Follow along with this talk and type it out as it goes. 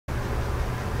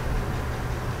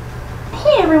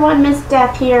everyone, Miss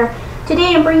Death here.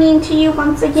 Today I'm bringing to you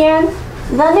once again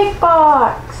the Nick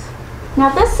Box. Now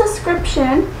this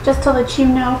subscription, just to let you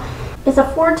know, is a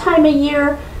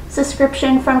 4-time-a-year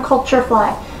subscription from Culture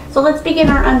Fly. So let's begin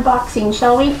our unboxing,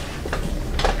 shall we?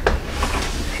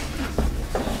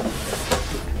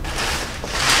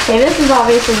 Okay, this is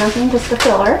obviously nothing, just a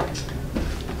filler.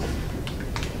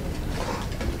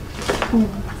 And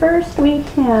first we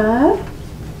have,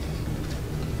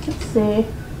 let's see,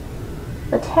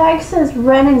 the tag says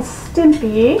Ren and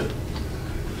Stimpy.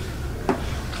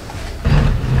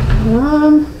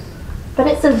 But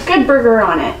it says Good Burger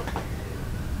on it.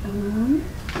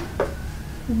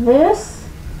 This,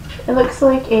 it looks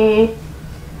like a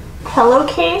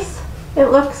pillowcase. It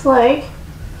looks like,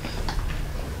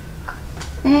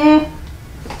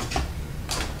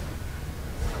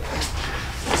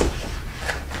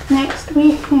 Next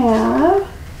we have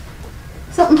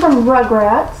something from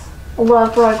Rugrats.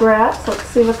 Love Rugrats. Let's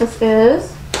see what this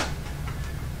is.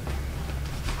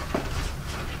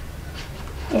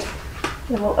 It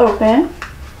will open.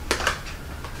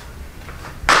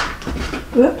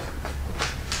 Oops.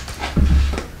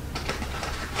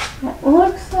 It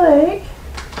looks like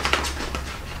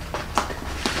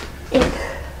a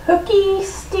cookie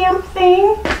stamp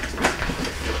thing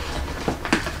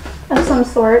of some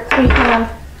sort. We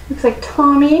have, looks like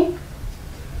Tommy,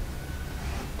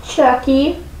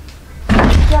 Chucky,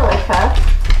 Angelica.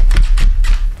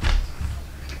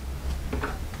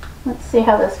 Let's see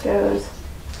how this goes.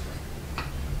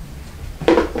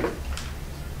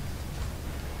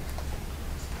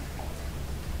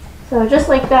 So just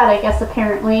like that, I guess,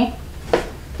 apparently.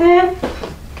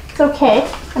 It's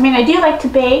okay. I mean, I do like to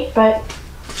bake, but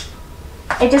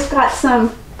I just got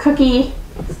some cookie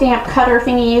stamp cutter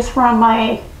thingies from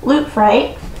my Loot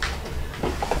Fright.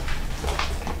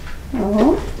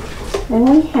 Then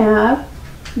we have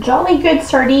Jolly Good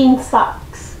Sardine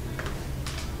Socks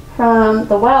from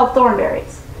the Wild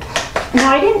Thornberries.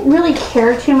 Now, I didn't really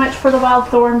care too much for the Wild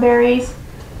Thornberries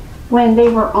when they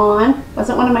were on.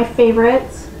 Wasn't one of my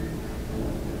favorites.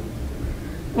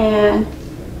 And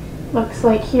looks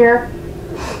like here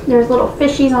there's little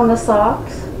fishies on the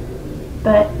socks,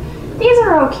 but these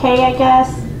are okay, I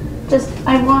guess. Just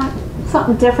I want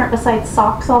something different besides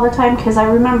socks all the time, because I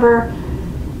remember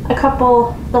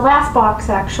the last box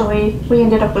actually, we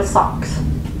ended up with socks.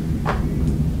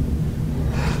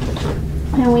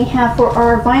 And we have for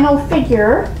our vinyl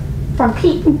figure from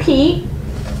Pete and Pete,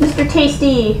 Mr.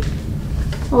 Tasty,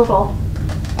 a little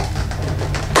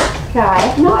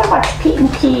guy. I know I watched Pete and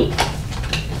Pete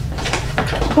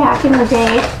back in the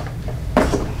day.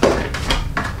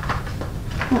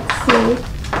 Let's see.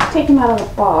 Take him out of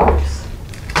the box.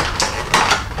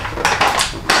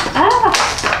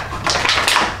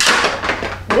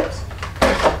 Whoops.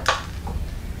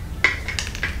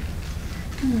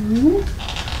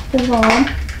 Goes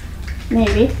on.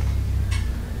 Maybe.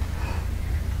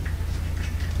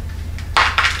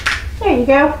 There you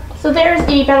go. So there's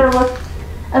a better look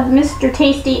of Mr.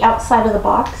 Tasty outside of the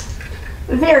box.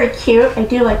 Very cute. I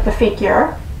do like the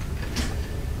figure.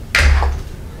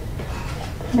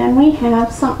 Then we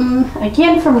have something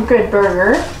again from Good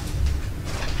Burger.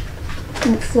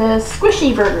 It says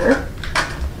Squishy Burger.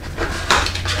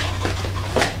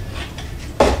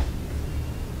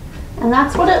 And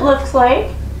that's what it looks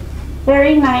like.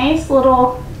 Very nice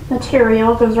little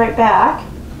material, goes right back.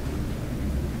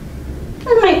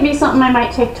 It might be something I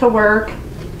might take to work,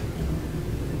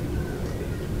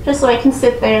 just so I can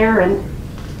sit there and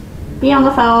be on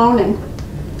the phone and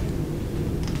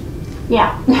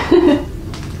yeah.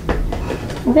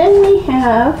 Then we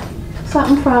have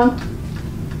something from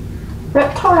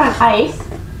Reptar on Ice.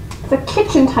 It's a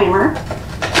kitchen timer.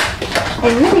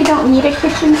 I really don't need a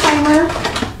kitchen timer.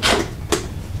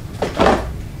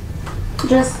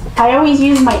 I always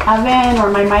use my oven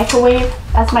or my microwave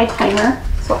as my timer.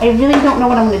 So I really don't know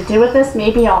what I'm going to do with this.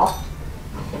 Maybe I'll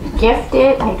gift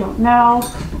it. I don't know.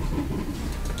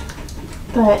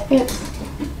 But it's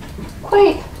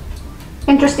quite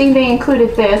interesting they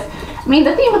included this. I mean,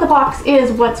 the theme of the box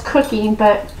is what's cooking,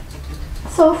 but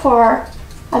so far,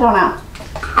 I don't know.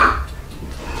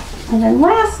 And then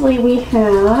lastly, we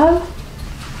have,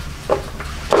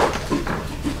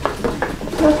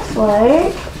 looks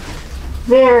like,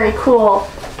 very cool.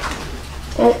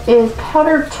 It is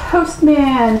Powdered Toast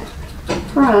Man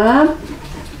from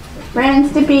Ren and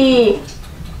Stimpy.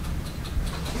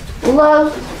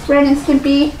 Love Ren and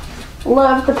Stimpy.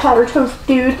 Love the Powdered Toast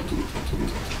dude.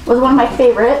 Was one of my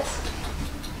favorites.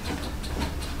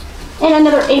 And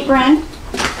another apron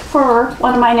for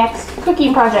one of my next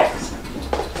cooking projects.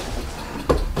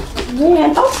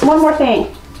 Then, oh, one more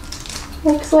thing.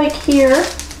 Looks like here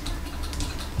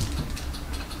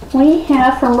we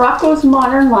have from Rocco's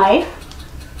Modern Life,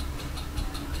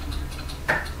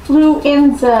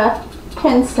 Fluenza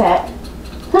pen set.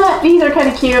 These are kind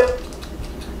of cute.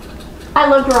 I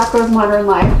loved Rocco's Modern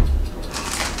Life.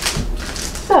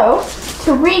 So,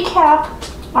 to recap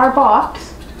our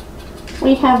box,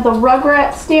 we have the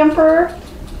Rugrat Stamper,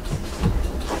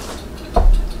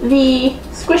 the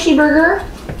Squishy Burger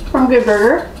from Good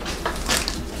Burger,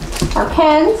 our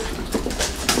pens,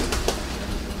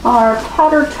 our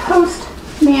Powder Toast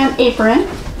Man apron,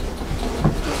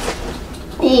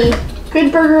 a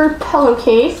Good Burger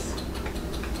pillowcase,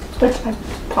 which I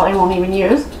probably won't even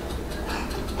use,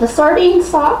 the sardine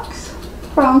socks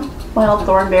from Wild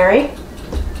Thornberry,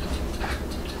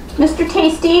 Mr.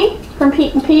 Tasty from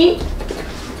Pete and Pete,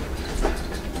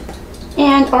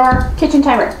 and our kitchen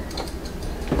timer.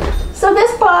 So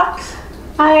this box,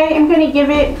 I am going to give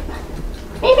it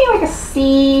maybe like a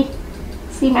C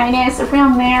minus,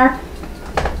 around there.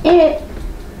 It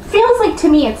feels like to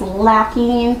me it's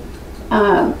lacking.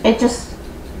 It just,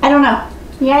 I don't know.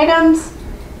 The items,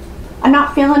 I'm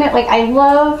not feeling it. Like, I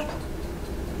loved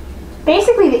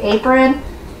basically the apron,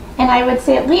 and I would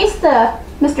say at least the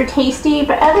Mr. Tasty,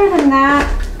 but other than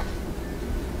that,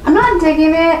 I'm not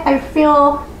digging it. I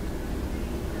feel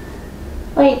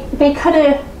like they could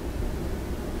have,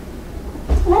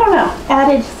 I don't know,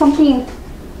 added something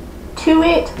to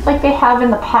it like they have in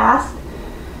the past.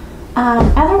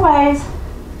 Otherwise,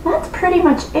 that's pretty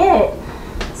much it.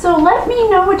 So let me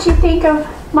know what you think of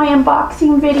my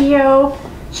unboxing video.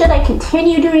 Should I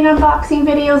continue doing unboxing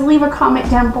videos? Leave a comment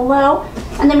down below.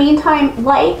 In the meantime,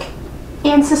 like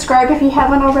and subscribe if you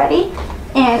haven't already,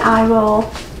 and I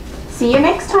will see you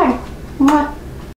next time. Mwah.